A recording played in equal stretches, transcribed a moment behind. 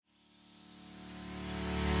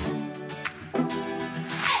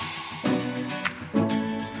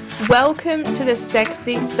Welcome to the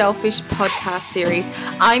Sexy Selfish podcast series.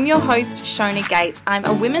 I'm your host, Shona Gates. I'm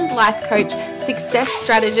a women's life coach, success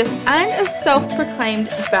strategist, and a self-proclaimed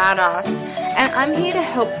badass. And I'm here to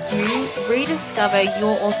help you rediscover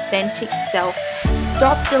your authentic self,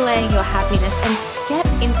 stop delaying your happiness, and step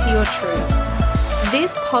into your truth.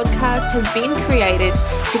 This podcast has been created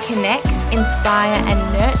to connect, inspire, and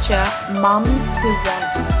nurture mums who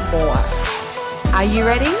want more. Are you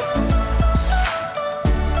ready?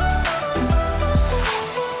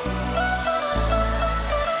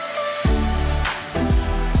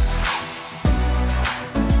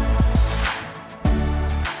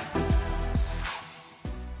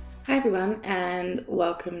 Hi everyone, and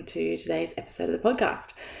welcome to today's episode of the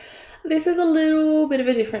podcast. This is a little bit of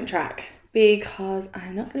a different track because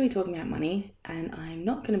I'm not going to be talking about money, and I'm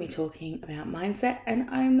not going to be talking about mindset, and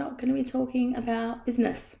I'm not going to be talking about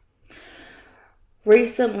business.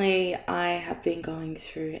 Recently, I have been going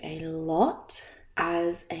through a lot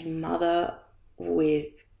as a mother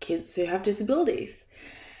with kids who have disabilities,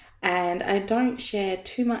 and I don't share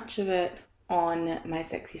too much of it on my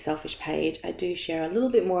Sexy Selfish page. I do share a little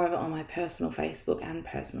bit more of it on my personal Facebook and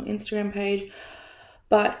personal Instagram page,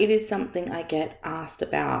 but it is something I get asked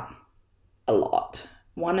about a lot.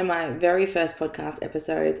 One of my very first podcast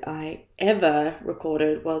episodes I ever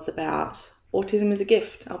recorded was about autism is a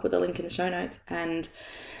gift. I'll put the link in the show notes, and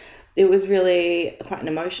it was really quite an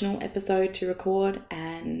emotional episode to record,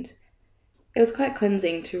 and it was quite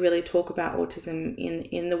cleansing to really talk about autism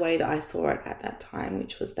in the way that I saw it at that time,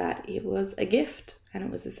 which was that it was a gift, and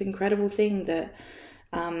it was this incredible thing that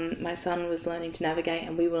my son was learning to navigate,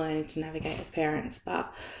 and we were learning to navigate as parents.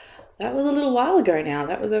 But that was a little while ago now.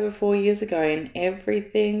 That was over 4 years ago, and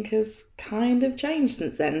everything has kind of changed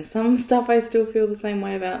since then. Some stuff I still feel the same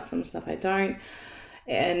way about, some stuff I don't.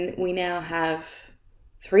 And we now have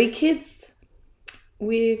 3 kids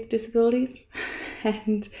with disabilities,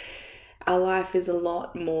 and our life is a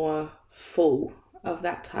lot more full of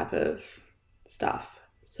that type of stuff.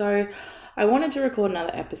 So I wanted to record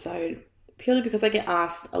another episode purely because I get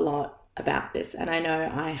asked a lot about this. And I know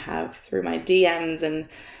I have through my DMs and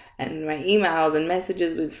my emails and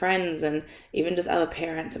messages with friends and even just other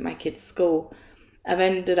parents at my kids' school. I've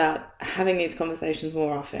ended up having these conversations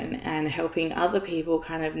more often and helping other people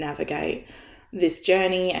kind of navigate this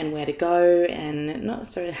journey and where to go, and not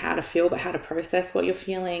necessarily how to feel, but how to process what you're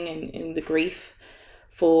feeling and the grief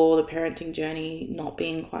for the parenting journey not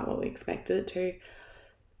being quite what we expected it to.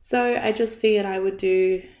 So I just figured I would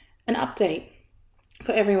do an update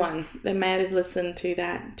for everyone that may have listened to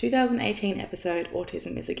that 2018 episode,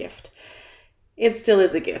 Autism is a Gift. It still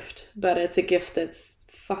is a gift, but it's a gift that's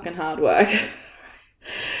fucking hard work.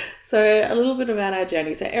 So a little bit about our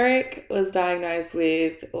journey. So Eric was diagnosed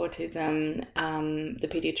with autism. The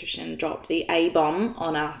pediatrician dropped the A-bomb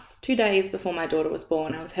on us 2 days before my daughter was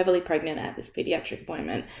born. I was heavily pregnant at this pediatric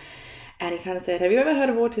appointment. And he kind of said, "Have you ever heard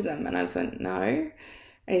of autism?" And I just went, "No."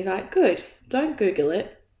 And he's like, "Good. Don't Google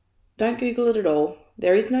it. Don't Google it at all.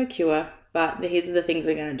 There is no cure, but here's the things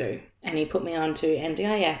we're going to do." And he put me on to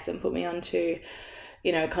NDIS and put me on to,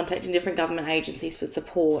 contacting different government agencies for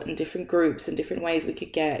support and different groups and different ways we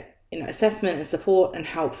could get, assessment and support and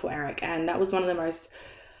help for Eric. And that was one of the most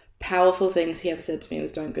powerful things he ever said to me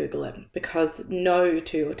was don't Google it, because no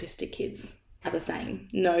 2 autistic kids are the same.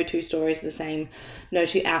 No 2 stories are the same. No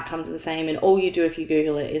 2 outcomes are the same. And all you do if you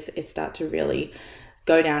Google it is start to really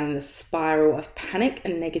go down in the spiral of panic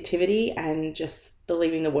and negativity and just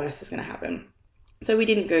believing the worst is going to happen. So we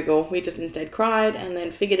didn't Google, we just instead cried and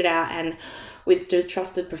then figured it out, and with the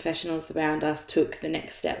trusted professionals around us took the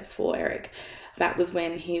next steps for Eric. That was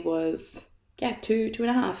when he was,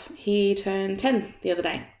 2.5. He turned 10 the other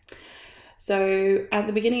day. So at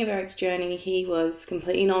the beginning of Eric's journey, he was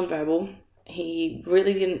completely nonverbal. He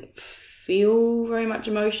really didn't feel very much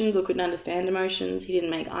emotions or couldn't understand emotions. He didn't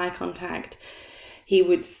make eye contact. He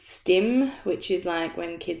would stim, which is like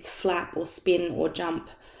when kids flap or spin or jump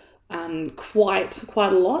quite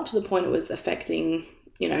a lot, to the point it was affecting,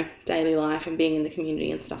 daily life and being in the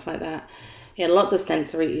community and stuff like that. He had lots of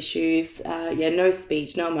sensory issues, no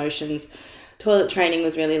speech, no emotions. Toilet training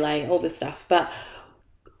was really late, all this stuff. But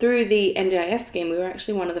through the NDIS scheme, we were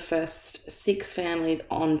actually one of the first 6 families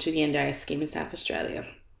onto the NDIS scheme in South Australia.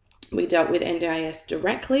 We dealt with NDIS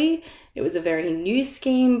directly. It was a very new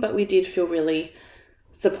scheme, but we did feel really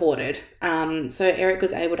supported. So Eric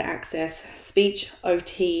was able to access speech,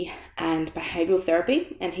 OT, and behavioural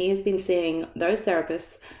therapy, and he has been seeing those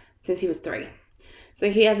therapists since he was 3. So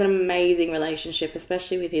he has an amazing relationship,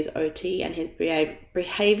 especially with his OT and his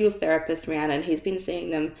behavioural therapist, Rhiannon. He's been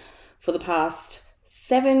seeing them for the past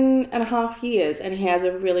 7.5 years, and he has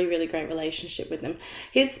a really, really great relationship with them.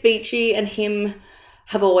 His speechy and him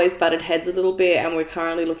have always butted heads a little bit, and we're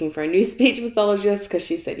currently looking for a new speech pathologist because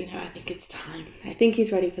she said, I think it's time. I think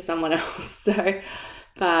he's ready for someone else. So,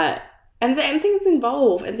 and things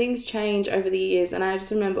evolve and things change over the years, and I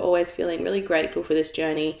just remember always feeling really grateful for this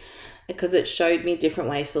journey because it showed me different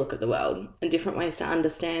ways to look at the world and different ways to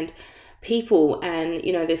understand people, and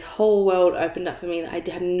this whole world opened up for me that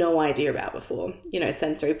I had no idea about before.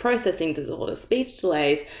 Sensory processing disorders, speech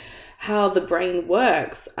delays, how the brain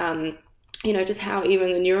works, just how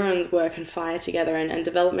even the neurons work and fire together, and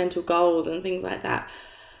developmental goals and things like that.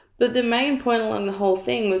 But the main point along the whole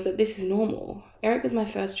thing was that this is normal. Eric was my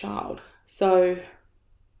first child, so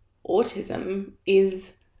autism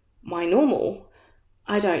is my normal.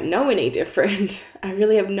 I don't know any different. I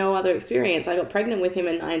really have no other experience. I got pregnant with him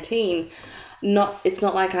at 19. It's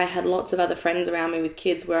not like I had lots of other friends around me with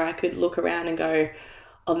kids where I could look around and go,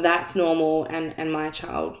 oh, that's normal, and my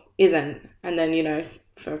child isn't. And then,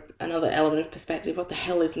 for another element of perspective, what the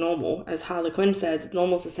hell is normal? As Harlequin says,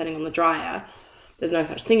 normal's the setting on the dryer. There's no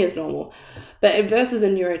such thing as normal. But versus a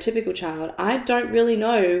neurotypical child, I don't really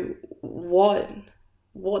know what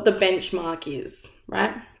the benchmark is,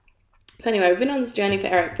 right? So anyway, we've been on this journey for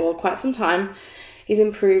Eric for quite some time. He's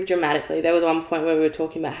improved dramatically. There was one point where we were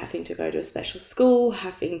talking about having to go to a special school,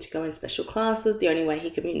 having to go in special classes. The only way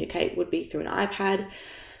he could communicate would be through an iPad.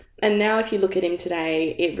 And now if you look at him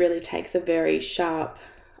today, it really takes a very sharp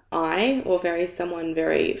eye or someone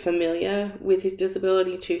very familiar with his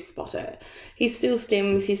disability to spot it. He still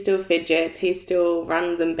stims, he still fidgets, he still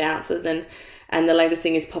runs and bounces, and the latest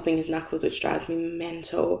thing is popping his knuckles, which drives me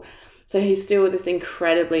mental. So he's still this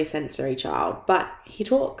incredibly sensory child, but he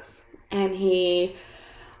talks and he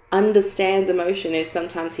understands emotion if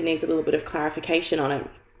sometimes he needs a little bit of clarification on it.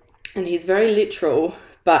 And he's very literal,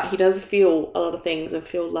 but he does feel a lot of things and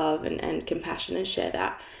feel love and compassion and share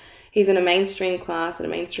that. He's in a mainstream class at a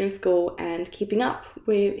mainstream school and keeping up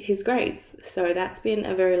with his grades. So that's been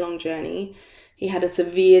a very long journey. He had a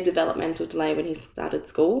severe developmental delay when he started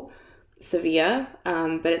school. Severe,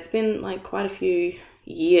 but it's been like quite a few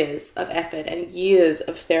years of effort and years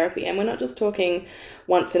of therapy. And we're not just talking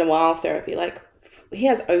once in a while therapy. Like, he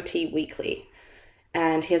has OT weekly,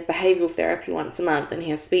 and he has behavioral therapy once a month, and he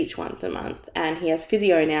has speech once a month, and he has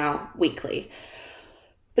physio now weekly.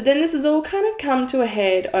 But then this has all kind of come to a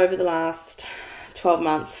head over the last 12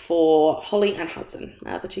 months for Holly and Hudson,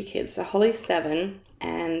 my other two kids. So Holly's 7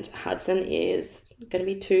 and Hudson is going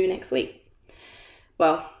to be 2 next week.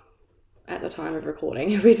 Well, at the time of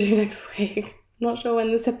recording, it'll be 2 next week. I'm not sure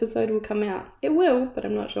when this episode will come out. It will, but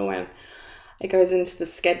I'm not sure when. It goes into the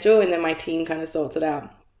schedule and then my team kind of sorts it out.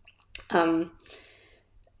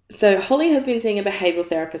 So Holly has been seeing a behavioural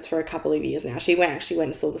therapist for a couple of years now. She went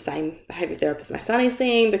and saw the same behavioural therapist my son is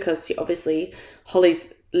seeing, because Holly's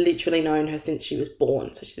literally known her since she was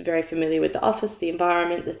born. So she's very familiar with the office, the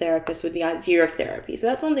environment, the therapist, with the idea of therapy. So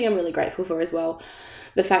that's one thing I'm really grateful for as well.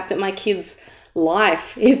 The fact that my kids'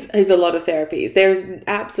 life is a lot of therapies. There's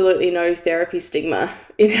absolutely no therapy stigma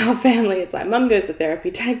in our family. It's like mum goes to therapy,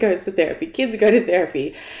 dad goes to therapy, kids go to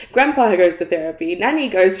therapy, grandpa goes to therapy, nanny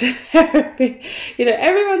goes to therapy.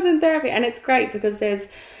 Everyone's in therapy, and it's great because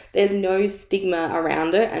there's no stigma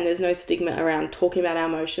around it, and there's no stigma around talking about our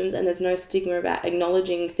emotions, and there's no stigma about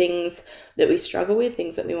acknowledging things that we struggle with,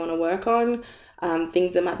 things that we want to work on,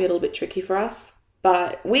 things that might be a little bit tricky for us.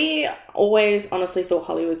 But we always honestly thought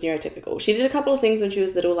Holly was neurotypical. She did a couple of things when she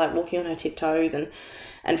was little, like walking on her tiptoes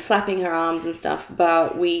and flapping her arms and stuff.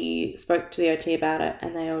 But we spoke to the OT about it,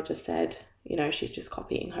 and they all just said, she's just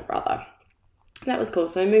copying her brother. That was cool.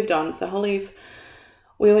 So we moved on. So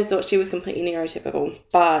we always thought she was completely neurotypical.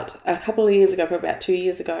 But a couple of years ago, probably about 2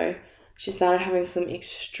 years ago, she started having some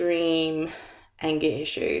extreme anger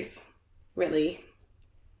issues. Really,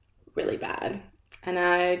 really bad. And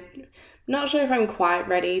I'm not sure if I'm quite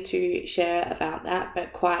ready to share about that,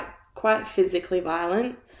 but quite physically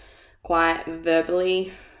violent, quite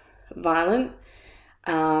verbally violent,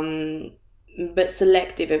 but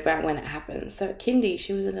selective about when it happens. So at kindy,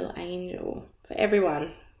 she was a little angel for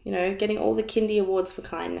everyone, getting all the kindy awards for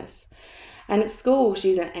kindness. And at school,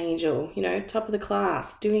 she's an angel, top of the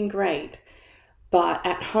class, doing great. But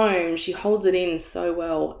at home, she holds it in so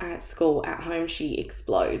well. At school, at home, she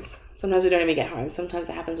explodes. Sometimes we don't even get home. Sometimes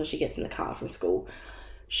it happens when she gets in the car from school.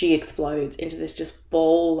 She explodes into this just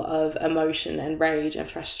ball of emotion and rage and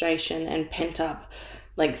frustration and pent up,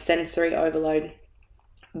 sensory overload.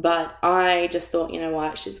 But I just thought,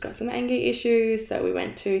 what, she's got some anger issues. So we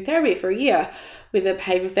went to therapy for a year with a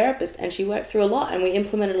behavioural therapist, and she worked through a lot, and we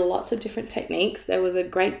implemented lots of different techniques. There was a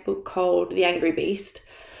great book called The Angry Beast.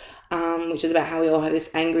 which is about how we all have this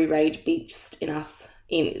angry rage beast in us,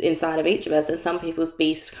 inside of each of us, and some people's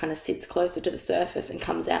beast kind of sits closer to the surface and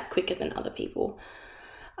comes out quicker than other people.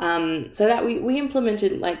 So that we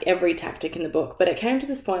implemented like every tactic in the book, but it came to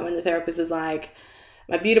this point when the therapist is like,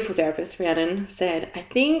 my beautiful therapist, Rhiannon, said, I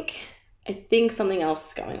think something else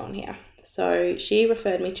is going on here. So she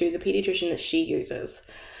referred me to the pediatrician that she uses.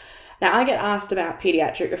 Now, I get asked about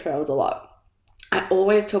pediatric referrals a lot. I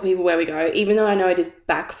always tell people where we go, even though I know it is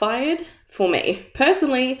backfired for me.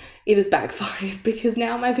 Personally, it is backfired because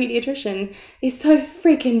now my pediatrician is so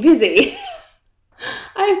freaking busy.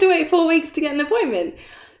 I have to wait 4 weeks to get an appointment,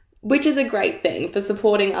 which is a great thing for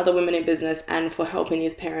supporting other women in business and for helping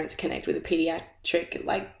these parents connect with a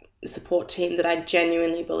pediatric support team that I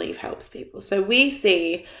genuinely believe helps people. So we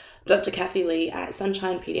see Dr. Kathy Lee at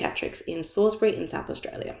Sunshine Pediatrics in Salisbury in South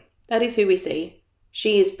Australia. That is who we see.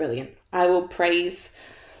 She is brilliant. I will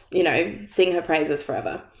sing her praises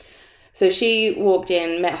forever. So she walked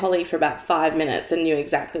in, met Holly for about 5 minutes and knew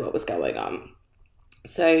exactly what was going on.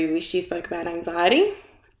 So she spoke about anxiety,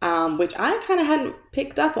 which I kind of hadn't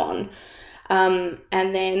picked up on. And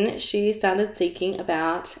then she started speaking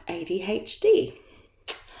about ADHD.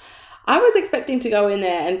 I was expecting to go in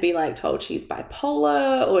there and be told she's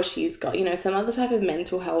bipolar or she's got, some other type of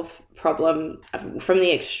mental health problem from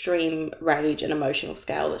the extreme rage and emotional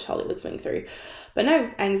scale that Holly would swing through. But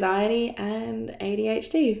no, anxiety and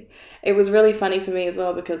ADHD. It was really funny for me as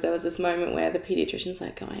well because there was this moment where the pediatrician's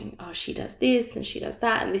going, oh, she does this and she does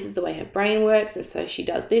that and this is the way her brain works and so she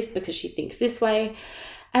does this because she thinks this way.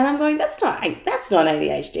 And I'm going, that's not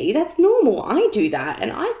ADHD. That's normal. I do that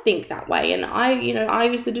and I think that way. And I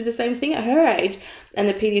used to do the same thing at her age. And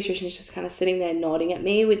the pediatrician is just kind of sitting there nodding at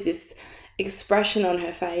me with this expression on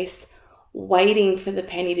her face, waiting for the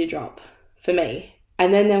penny to drop for me.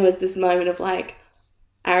 And then there was this moment of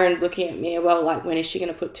Aaron's looking at me, when is she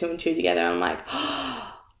going to put 2 and 2 together? And I'm like,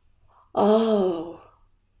 oh,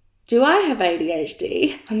 do I have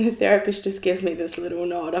ADHD? And the therapist just gives me this little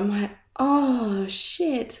nod. I'm like, oh,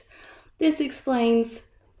 shit. This explains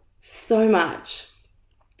so much.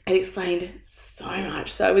 It explained so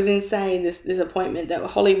much. So it was insane, this appointment that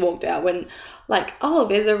Holly walked out when oh,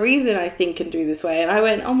 there's a reason I think and do this way. And I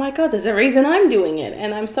went, oh my God, there's a reason I'm doing it.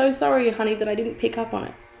 And I'm so sorry, honey, that I didn't pick up on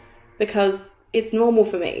it because it's normal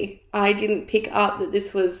for me. I didn't pick up that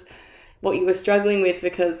this was what you were struggling with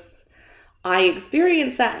because I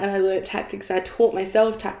experienced that and I learned tactics. I taught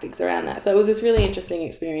myself tactics around that. So it was this really interesting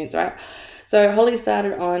experience, right? So Holly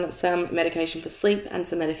started on some medication for sleep and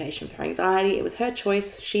some medication for anxiety. It was her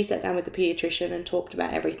choice. She sat down with the pediatrician and talked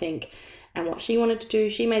about everything and what she wanted to do.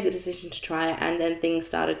 She made the decision to try it and then things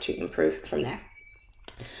started to improve from there.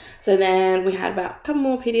 So then we had about a couple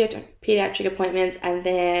more pediatric appointments and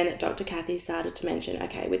then Dr. Kathy started to mention,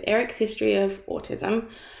 okay, with Eric's history of autism,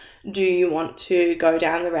 do you want to go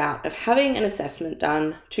down the route of having an assessment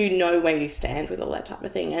done to know where you stand with all that type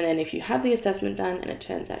of thing? And then if you have the assessment done and it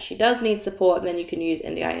turns out she does need support, then you can use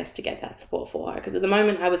NDIS to get that support for her. Because at the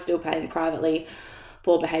moment I was still paying privately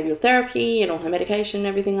for behavioural therapy and all her medication and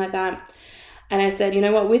everything like that. And I said, you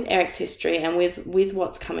know what, with Eric's history and with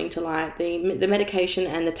what's coming to light, the medication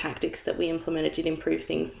and the tactics that we implemented did improve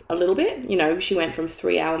things a little bit. She went from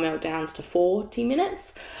 3-hour meltdowns to 40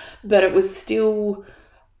 minutes, but it was still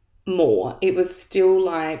more. It was still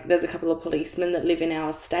there's a couple of policemen that live in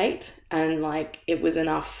our state and it was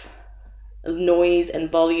enough noise and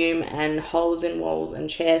volume and holes in walls and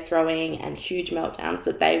chair throwing and huge meltdowns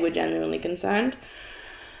that they were genuinely concerned.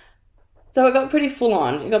 So it got pretty full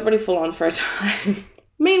on. It got pretty full on for a time.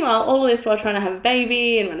 Meanwhile, all of this while trying to have a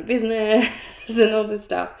baby and run a business and all this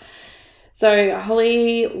stuff. So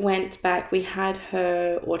Holly went back. We had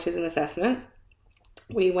her autism assessment.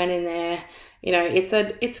 We went in there.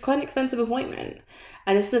 It's quite an expensive appointment.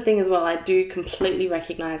 And this is the thing as well. I do completely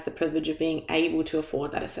recognize the privilege of being able to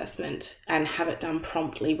afford that assessment and have it done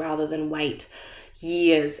promptly rather than wait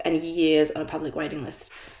years and years on a public waiting list.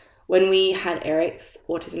 When we had Eric's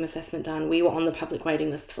autism assessment done, we were on the public waiting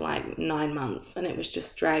list for 9 months and it was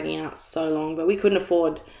just dragging out so long, but we couldn't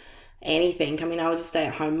afford anything. I was a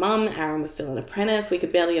stay-at-home mum. Aaron was still an apprentice. We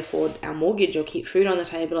could barely afford our mortgage or keep food on the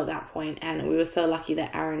table at that point. And we were so lucky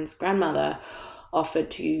that Aaron's grandmother offered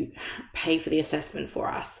to pay for the assessment for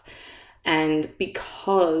us. And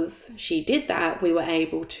because she did that, we were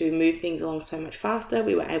able to move things along so much faster.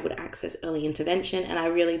 We were able to access early intervention. And I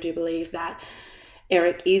really do believe that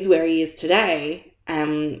Eric is where he is today,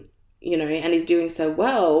 and is doing so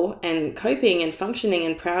well and coping and functioning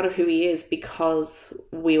and proud of who he is because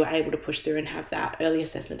we were able to push through and have that early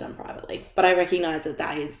assessment done privately. But I recognize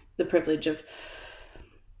that is the privilege of,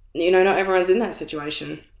 not everyone's in that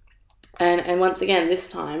situation. And once again, this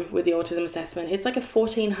time with the autism assessment, it's like a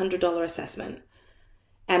 $1,400 assessment.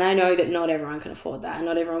 And I know that not everyone can afford that.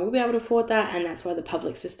 Not everyone will be able to afford that. And that's why the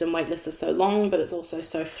public system wait lists are so long. But it's also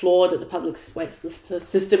so flawed that the public wait list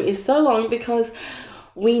system is so long, because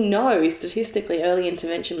we know statistically early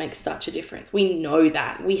intervention makes such a difference. We know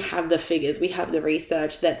that. We have the figures. We have the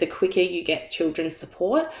research that the quicker you get children's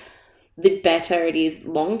support, the better it is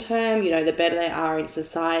long term, the better they are in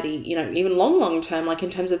society, even long term, like in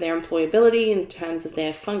terms of their employability, in terms of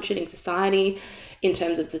their functioning society, in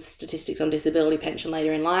terms of the statistics on disability pension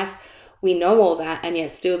later in life. We know all that, and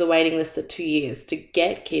yet still the waiting lists are 2 years to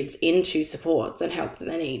get kids into supports and help that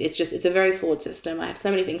they need. It's a very flawed system. I have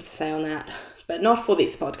so many things to say on that, but not for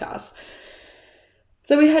this podcast.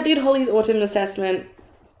 So we did Holly's autism assessment.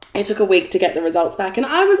 It took a week to get the results back. And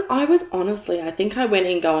I was honestly, I think I went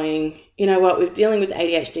in going, you know what, we're dealing with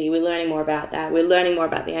ADHD. We're learning more about that. We're learning more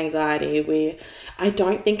about the anxiety. I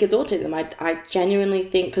don't think it's autism. I genuinely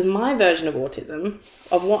think, because my version of autism,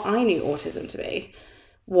 of what I knew autism to be,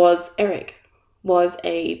 was Eric, was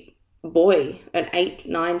a boy, an 8,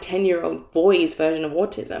 9, 10-year-old boy's version of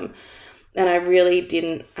autism. And I really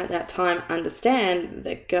didn't at that time understand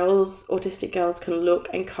that autistic girls can look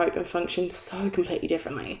and cope and function so completely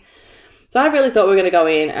differently. So I really thought we were going to go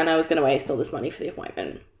in and I was going to waste all this money for the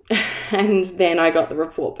appointment. And then I got the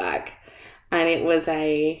report back, and it was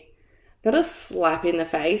not a slap in the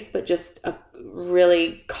face, but just a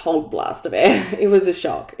really cold blast of air. It was a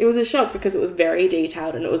shock. It was a shock because it was very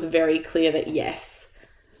detailed and it was very clear that yes,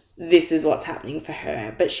 this is what's happening for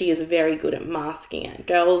her, but she is very good at masking it.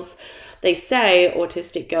 Girls, they say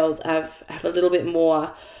autistic girls have a little bit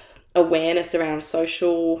more awareness around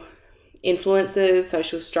social influences,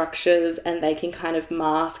 social structures, and they can kind of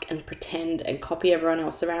mask and pretend and copy everyone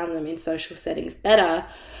else around them in social settings better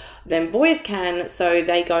than boys can, so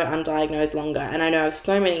they go undiagnosed longer. And I know of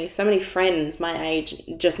so many friends my age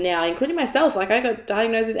just now, including myself. Like, I got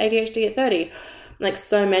diagnosed with ADHD at 30. Like,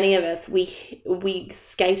 so many of us, we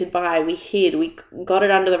skated by, we hid, we got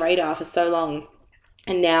it under the radar for so long.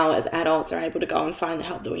 And now as adults are able to go and find the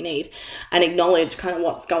help that we need and acknowledge kind of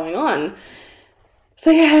what's going on. So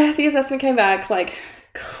yeah, the assessment came back like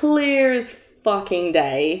clear as fucking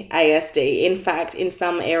day, ASD. In fact, in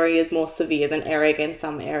some areas more severe than Eric, in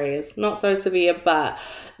some areas not so severe, but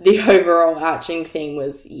the overall arching thing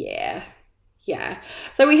was yeah.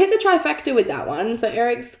 So we hit the trifecta with that one. So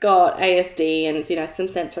Eric's got ASD and, some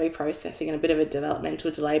sensory processing and a bit of a developmental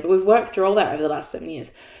delay, but we've worked through all that over the last 7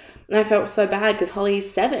 years. And I felt so bad because Holly's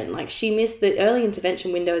 7. Like, she missed the early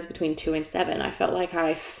intervention window is between 2 and 7. I felt like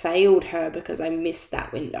I failed her because I missed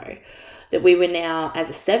that window. That we were now, as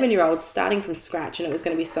a 7-year-old, starting from scratch, and it was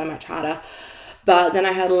going to be so much harder. But then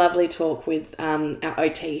I had a lovely talk with our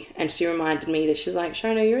OT, and she reminded me that she's like,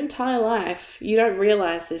 Shona, your entire life, you don't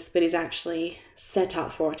realise this, but is actually set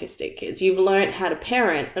up for autistic kids. You've learned how to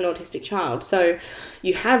parent an autistic child. So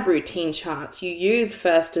you have routine charts, you use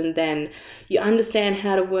first and then, you understand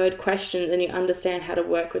how to word questions, and you understand how to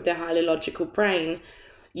work with their highly logical brain.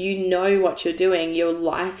 You know what you're doing. Your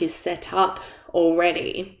life is set up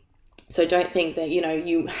already. So don't think that,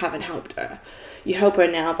 you haven't helped her. You help her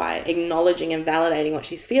now by acknowledging and validating what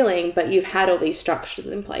she's feeling, but you've had all these structures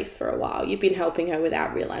in place for a while. You've been helping her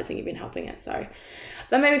without realizing you've been helping her. So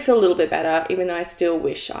that made me feel a little bit better, even though I still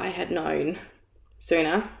wish I had known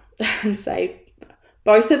sooner and saved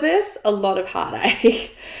both of us a lot of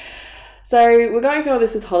heartache. So we're going through all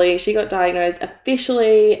this with Holly. She got diagnosed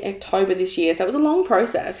officially October this year. So it was a long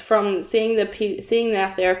process from seeing our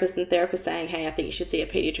therapist and therapist saying, hey, I think you should see a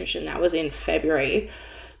pediatrician. That was in February,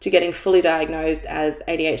 to getting fully diagnosed as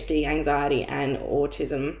ADHD, anxiety, and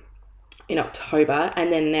autism in October.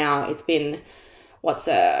 And then now it's been,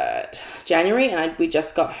 January, and we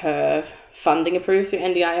just got her funding approved through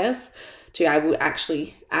NDIS to able to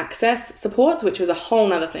actually access supports, which was a whole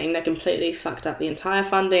nother thing that completely fucked up the entire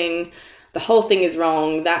funding. The whole thing is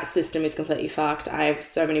wrong. That system is completely fucked. I have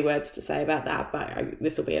so many words to say about that, but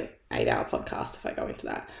this will be an 8-hour podcast if I go into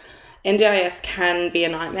that. NDIS can be a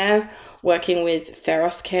nightmare. Working with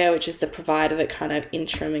Feros Care, which is the provider that kind of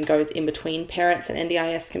interim and goes in between parents, and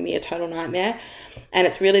NDIS can be a total nightmare. And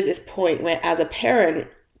it's really this point where, as a parent,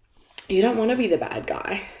 you don't want to be the bad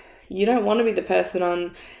guy. You don't want to be the person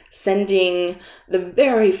on sending the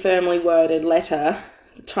very firmly worded letter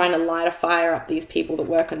trying to light a fire up these people that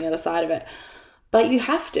work on the other side of it. But you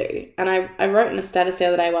have to. And I wrote in a status the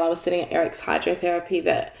other day while I was sitting at Eric's hydrotherapy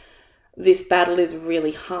that this battle is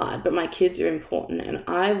really hard, but my kids are important, and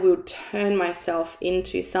I will turn myself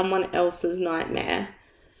into someone else's nightmare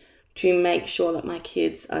to make sure that my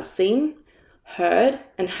kids are seen, heard,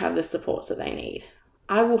 and have the supports that they need.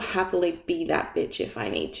 I will happily be that bitch if I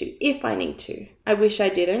need to. I wish I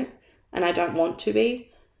didn't, and I don't want to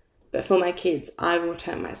be, but for my kids, I will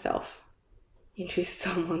turn myself into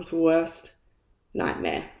someone's worst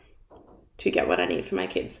nightmare to get what I need for my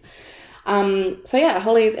kids. So yeah,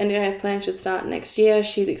 Holly's NDIS plan should start next year.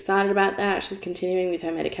 She's excited about that. She's continuing with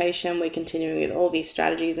her medication. We're continuing with all these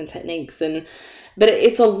strategies and techniques, but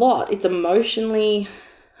it's a lot. It's emotionally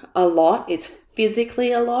a lot. It's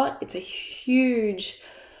physically a lot. It's a huge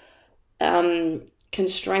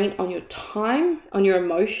constraint on your time, on your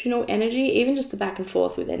emotional energy, even just the back and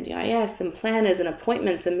forth with NDIS and planners and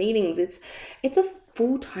appointments and meetings. It's a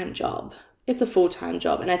full-time job. It's a full-time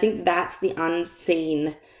job. And I think that's the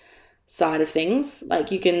unseen side of things. Like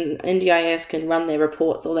NDIS can run their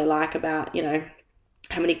reports all they like about,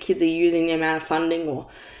 how many kids are using the amount of funding or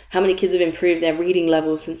how many kids have improved their reading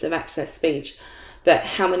levels since they've accessed speech. But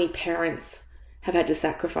how many parents have had to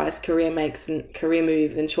sacrifice career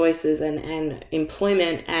moves and choices and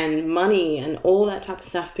employment and money and all that type of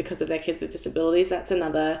stuff because of their kids with disabilities. That's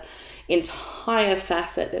another entire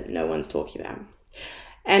facet that no one's talking about.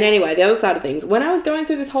 And anyway, the other side of things, when I was going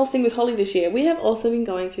through this whole thing with Holly this year, we have also been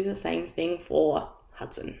going through the same thing for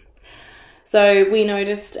Hudson. So we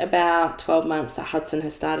noticed about 12 months that Hudson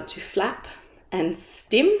has started to flap and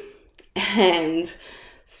stim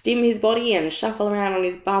his body and shuffle around on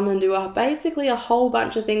his bum and do basically a whole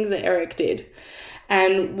bunch of things that Eric did.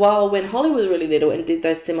 And when Holly was really little and did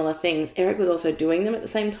those similar things, Eric was also doing them at the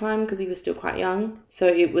same time because he was still quite young. So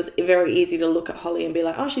it was very easy to look at Holly and be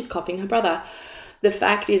like, oh, she's copying her brother. The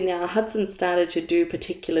fact is now Hudson started to do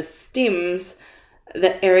particular stims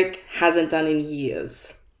that Eric hasn't done in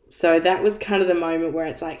years. So that was kind of the moment where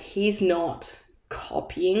it's like, he's not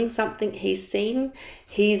copying something he's seen.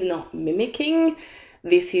 He's not mimicking.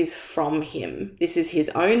 This is from him. This is his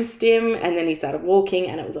own stim. And then he started walking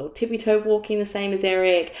and it was all tippy-toe walking, the same as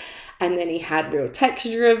Eric. And then he had real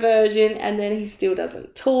texture aversion and then he still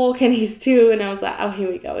doesn't talk and and I was like, oh,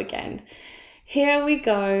 here we go again. Here we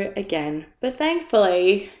go again. But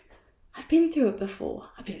thankfully, I've been through it before.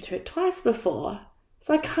 I've been through it twice before.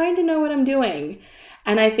 So I kind of know what I'm doing.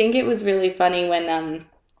 And I think it was really funny when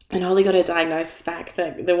Holly got her diagnosis back.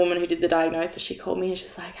 The woman who did the diagnosis, she called me and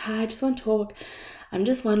she's like, hi, I just want to talk. I'm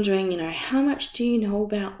just wondering, how much do you know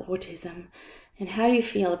about autism? And how do you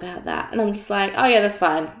feel about that? And I'm just like, oh yeah, that's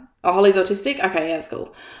fine. Oh, Holly's autistic? Okay, yeah, that's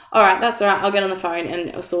cool. All right, that's all right. I'll get on the phone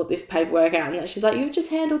and I'll sort this paperwork out. And she's like, you've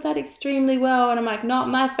just handled that extremely well. And I'm like, not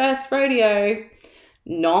my first rodeo.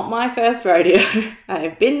 Not my first rodeo.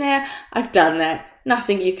 I've been there. I've done that.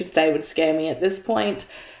 Nothing you could say would scare me at this point.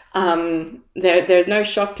 There's no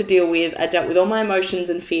shock to deal with. I dealt with all my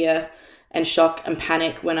emotions and fear and shock and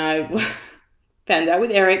panic when I found out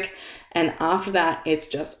with Eric. And after that, it's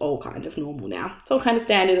just all kind of normal now. It's all kind of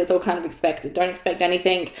standard. It's all kind of expected. Don't expect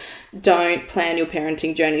anything. Don't plan your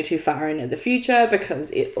parenting journey too far into the future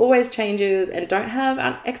because it always changes, and don't have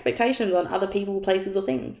expectations on other people, places, or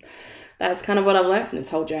things. That's kind of what I've learned from this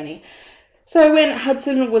whole journey. So when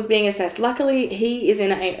Hudson was being assessed, luckily he is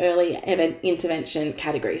in an early intervention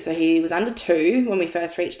category. So he was under 2 when we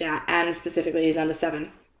first reached out, and specifically he's under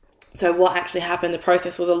 7. So what actually happened, the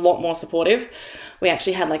process was a lot more supportive. We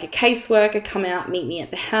actually had like a caseworker come out, meet me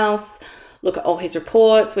at the house, look at all his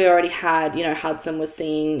reports. We already had, Hudson was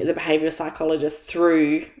seeing the behavioural psychologist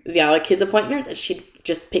through the other kids' appointments, and she'd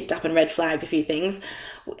just picked up and red flagged a few things.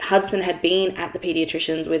 Hudson had been at the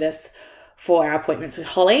paediatricians with us for our appointments with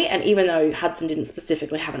Holly, and even though Hudson didn't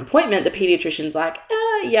specifically have an appointment, the paediatrician's like,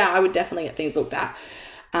 yeah, I would definitely get things looked at.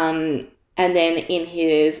 And then in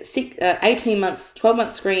his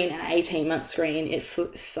 12-month screen and 18-month screen,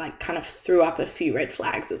 it's like kind of threw up a few red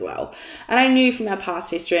flags as well. And I knew from our past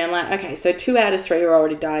history, I'm like, okay, so 2 out of 3 were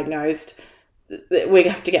already diagnosed. We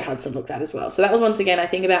have to get Hudson looked at as well. So that was once again, I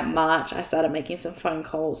think about March, I started making some phone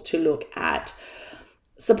calls to look at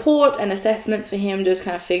support and assessments for him, just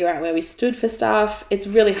kind of figure out where we stood for stuff. It's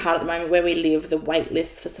really hard at the moment where we live. The wait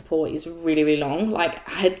list for support is really, really long. Like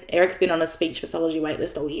Eric's been on a speech pathology wait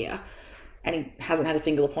list all year, and he hasn't had a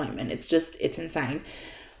single appointment. It's insane.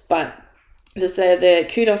 But the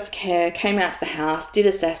Kudos Care came out to the house, did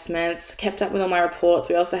assessments, kept up with all my reports.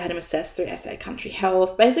 We also had him assessed through SA Country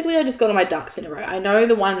Health. Basically, I just got all my ducks in a row. I know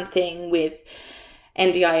the one thing with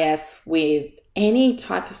NDIS, with any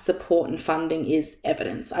type of support and funding, is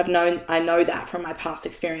evidence. I know that from my past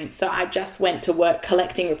experience. So I just went to work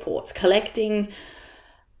collecting reports, collecting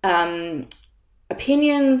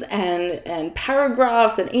opinions and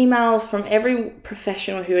paragraphs and emails from every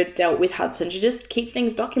professional who had dealt with Hudson to just keep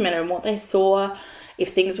things documented and what they saw, if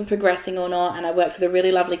things were progressing or not. And I worked with a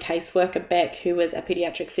really lovely caseworker, Beck, who was a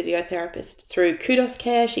pediatric physiotherapist through Kudos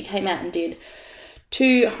Care. She came out and did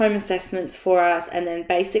 2 home assessments for us, and then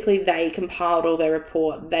basically they compiled all their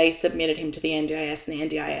report. They submitted him to the NDIS, and the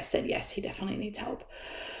NDIS said, yes, he definitely needs help.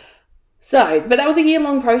 So, but that was a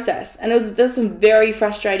year-long process, and there's some very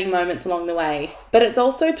frustrating moments along the way, but it's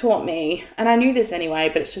also taught me, and I knew this anyway,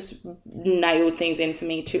 but it's just nailed things in for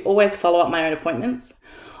me, to always follow up my own appointments,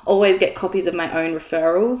 always get copies of my own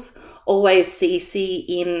referrals, always CC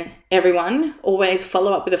in everyone, always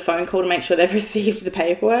follow up with a phone call to make sure they've received the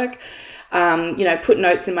paperwork, put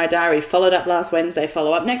notes in my diary, followed up last Wednesday,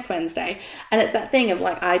 follow up next Wednesday. And it's that thing of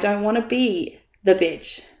like, I don't want to be the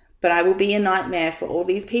bitch, but I will be a nightmare for all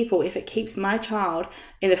these people if it keeps my child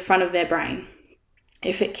in the front of their brain.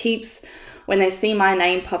 If it keeps, when they see my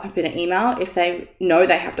name pop up in an email, if they know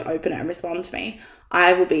they have to open it and respond to me,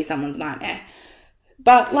 I will be someone's nightmare.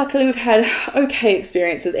 But luckily we've had okay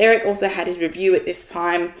experiences. Eric also had his review at this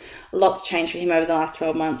time. A lot's changed for him over the last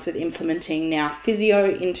 12 months with implementing now physio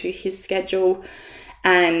into his schedule.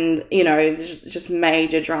 And, just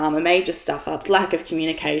major drama, major stuff ups, lack of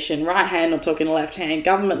communication, right hand not talking to left hand,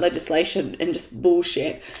 government legislation, and just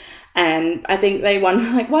bullshit. And I think they wonder,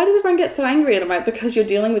 like, why does everyone get so angry? And I'm like, because you're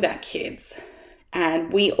dealing with our kids.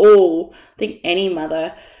 And we all, I think any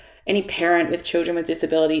mother, any parent with children with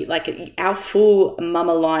disability, like our full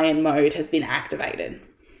mama lion mode has been activated.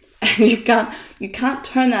 And you can't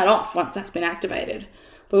turn that off once that's been activated.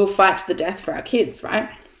 We will fight to the death for our kids, right?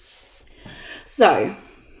 So,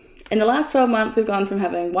 in the last 12 months, we've gone from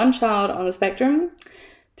having 1 child on the spectrum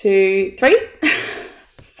to 3.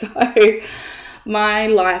 So, my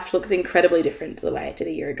life looks incredibly different to the way it did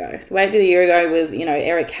a year ago. The way it did a year ago was,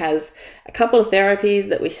 Eric has a couple of therapies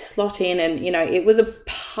that we slot in, and, it was a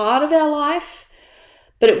part of our life,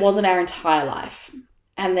 but it wasn't our entire life.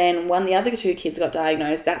 And then when the other 2 kids got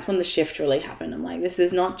diagnosed, that's when the shift really happened. I'm like, this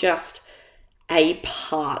is not just a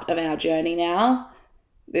part of our journey now.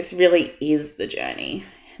 This really is the journey.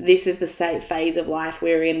 This is the phase of life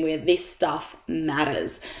we're in where this stuff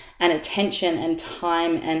matters, and attention and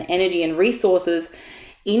time and energy and resources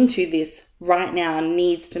into this right now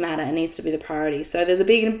needs to matter and needs to be the priority. So there's a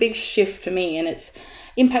big shift for me, and it's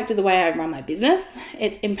impacted the way I run my business.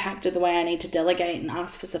 It's impacted the way I need to delegate and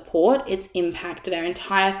ask for support. It's impacted our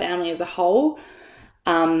entire family as a whole.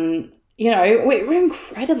 We're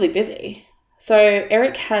incredibly busy. So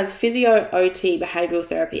Eric has physio, OT, behavioural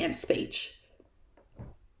therapy, and speech.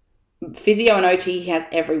 Physio and OT he has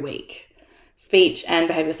every week. Speech and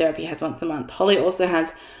behavioural therapy he has once a month. Holly also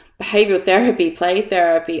has behavioural therapy, play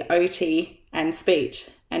therapy, OT, and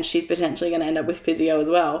speech. And she's potentially going to end up with physio as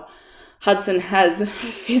well. Hudson has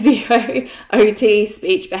physio, OT,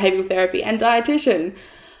 speech, behavioural therapy, and dietitian.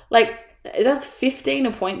 Like, it does 15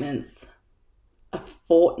 appointments a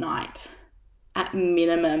fortnight at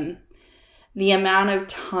minimum. The amount of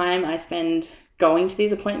time I spend going to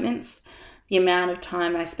these appointments, the amount of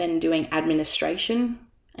time I spend doing administration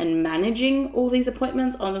and managing all these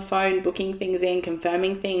appointments on the phone, booking things in,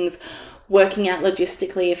 confirming things, working out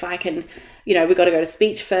logistically if I can, we've got to go to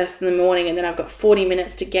speech first in the morning, and then I've got 40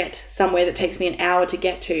 minutes to get somewhere that takes me an hour to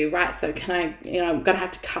get to, right? So can I, I'm going to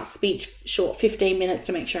have to cut speech short 15 minutes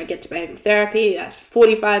to make sure I get to behavioral therapy. That's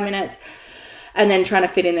 45 minutes. And then trying to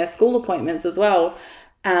fit in their school appointments as well.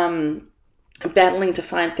 Battling to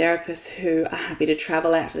find therapists who are happy to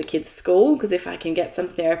travel out to the kids' school, because if I can get some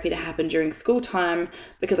therapy to happen during school time,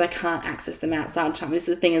 because I can't access them outside time. This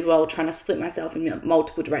is the thing as well, trying to split myself in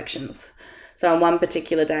multiple directions. So on one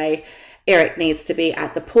particular day, Eric needs to be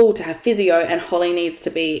at the pool to have physio, and Holly needs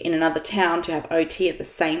to be in another town to have OT at the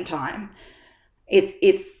same time. It's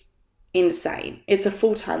insane. It's a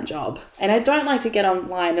full-time job. And I don't like to get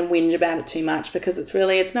online and whinge about it too much, because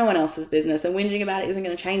it's no one else's business, and whinging about it isn't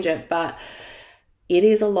going to change it, but it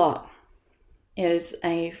is a lot. It is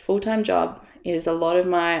a full-time job. It is a lot of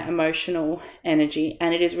my emotional energy,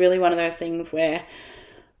 and it is really one of those things where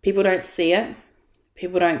people don't see it,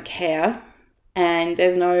 people don't care, and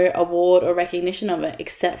there's no award or recognition of it,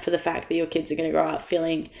 except for the fact that your kids are going to grow up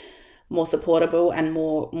feeling more supportable and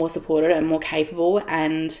more supported and more capable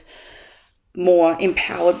and more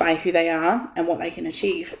empowered by who they are and what they can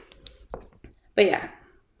achieve. But yeah,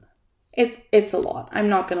 it's a lot. I'm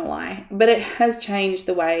not going to lie. But it has changed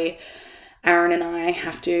the way Aaron and I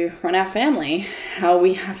have to run our family, how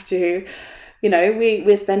we have to,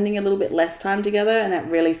 we're spending a little bit less time together, and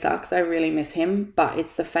that really sucks. I really miss him, but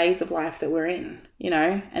it's the phase of life that we're in,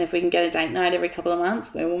 and if we can get a date night every couple of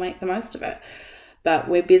months, we will make the most of it. But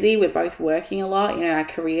we're busy. We're both working a lot. Our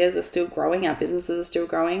careers are still growing. Our businesses are still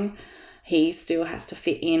growing. He still has to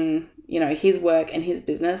fit in, his work and his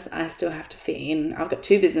business. I still have to fit in. I've got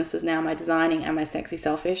 2 businesses now, my designing and my Sexy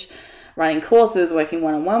Selfish. running courses, working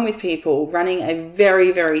one-on-one with people, running a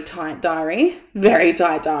very, very tight diary.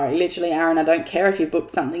 Literally, Aaron, I don't care if you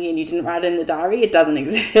booked something and you didn't write it in the diary. It doesn't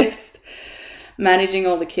exist. Managing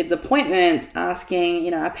all the kids' appointments,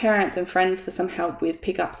 asking, our parents and friends for some help with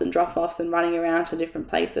pickups and drop-offs and running around to different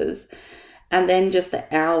places. And then just the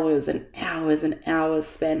hours and hours and hours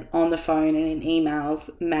spent on the phone and in emails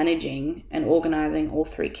managing and organizing all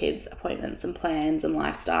 3 kids' appointments and plans and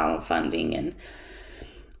lifestyle and funding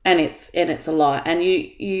and it's a lot. And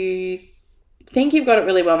you think you've got it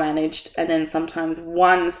really well managed, and then sometimes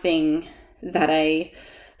one thing that a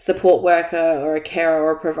support worker or a carer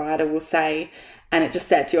or a provider will say, and it just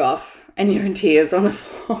sets you off and you're in tears on the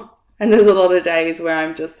floor. And there's a lot of days where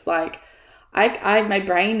I'm just like, my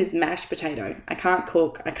brain is mashed potato. I can't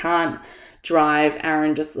cook. I can't drive.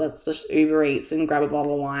 Aaron, let's just Uber Eats and grab a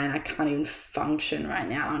bottle of wine. I can't even function right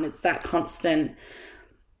now. And it's that constant,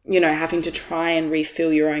 having to try and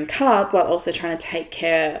refill your own cup while also trying to take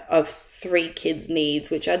care of 3 kids' needs,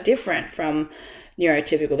 which are different from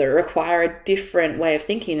neurotypical, that require a different way of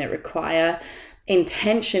thinking, that require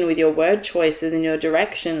intention with your word choices and your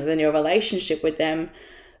directions and your relationship with them,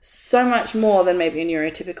 so much more than maybe a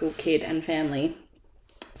neurotypical kid and family.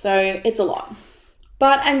 So it's a lot,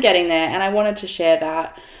 but I'm getting there, and I wanted to share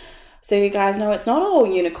that so you guys know it's not all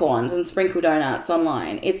unicorns and sprinkle donuts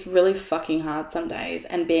online. It's really fucking hard some days,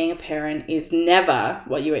 and being a parent is never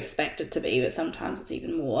what you expect it to be, but sometimes it's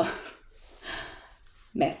even more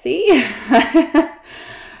messy.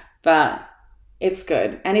 But it's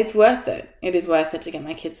good, and it's worth it. It is worth it to get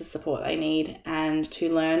my kids the support they need and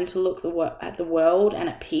to learn to look at the world and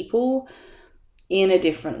at people in a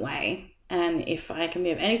different way. And if I can be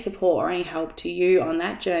of any support or any help to you on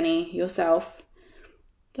that journey yourself,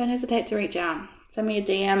 don't hesitate to reach out. Send me a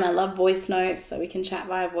DM. I love voice notes, so we can chat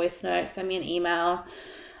via voice notes. Send me an email.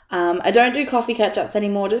 I don't do coffee catch-ups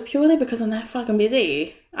anymore, just purely because I'm that fucking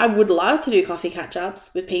busy. I would love to do coffee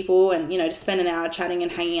catch-ups with people and, just spend an hour chatting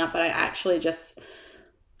and hanging out, but I actually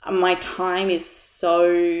my time is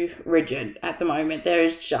so rigid at the moment.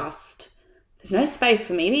 There's no space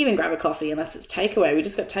for me to even grab a coffee unless it's takeaway. We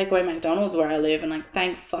just got takeaway McDonald's where I live, and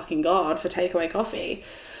thank fucking God for takeaway coffee.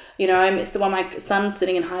 I miss when my son's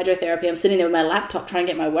sitting in hydrotherapy, I'm sitting there with my laptop trying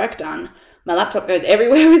to get my work done. My laptop goes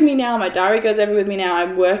everywhere with me now. My diary goes everywhere with me now.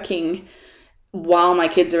 I'm working while my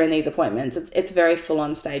kids are in these appointments. It's a very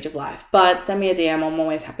full-on stage of life. But send me a DM. I'm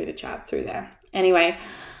always happy to chat through there. Anyway,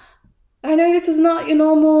 I know this is not your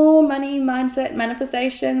normal money mindset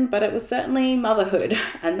manifestation, but it was certainly motherhood.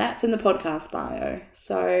 And that's in the podcast bio.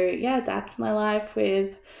 So, yeah, that's my life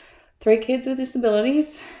with 3 kids with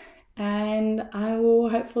disabilities. And I will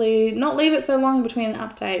hopefully not leave it so long between an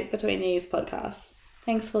update between these podcasts.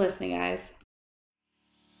 Thanks for listening, guys.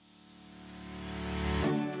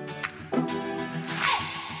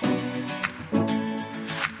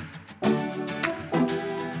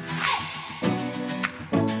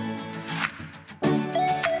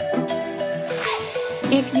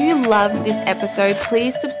 If you loved this episode,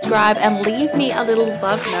 please subscribe and leave me a little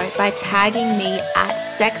love note by tagging me at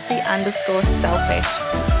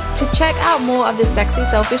sexy_selfish. To check out more of the Sexy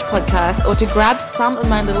Selfish podcast or to grab some of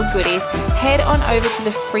my little goodies, head on over to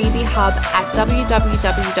the freebie hub at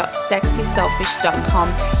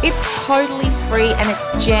www.sexyselfish.com. It's totally free and it's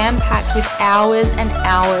jam-packed with hours and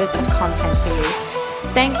hours of content for you.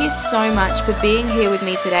 Thank you so much for being here with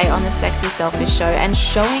me today on the Sexy Selfish Show and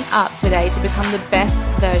showing up today to become the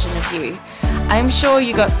best version of you. I'm sure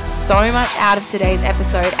you got so much out of today's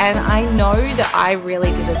episode, and I know that I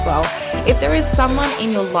really did as well. If there is someone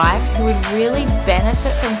in your life who would really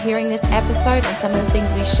benefit from hearing this episode and some of the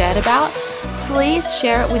things we shared about, please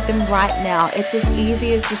share it with them right now. It's as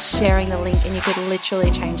easy as just sharing the link, and you could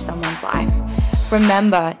literally change someone's life.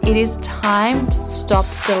 Remember, it is time to stop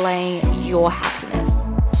delaying your happiness.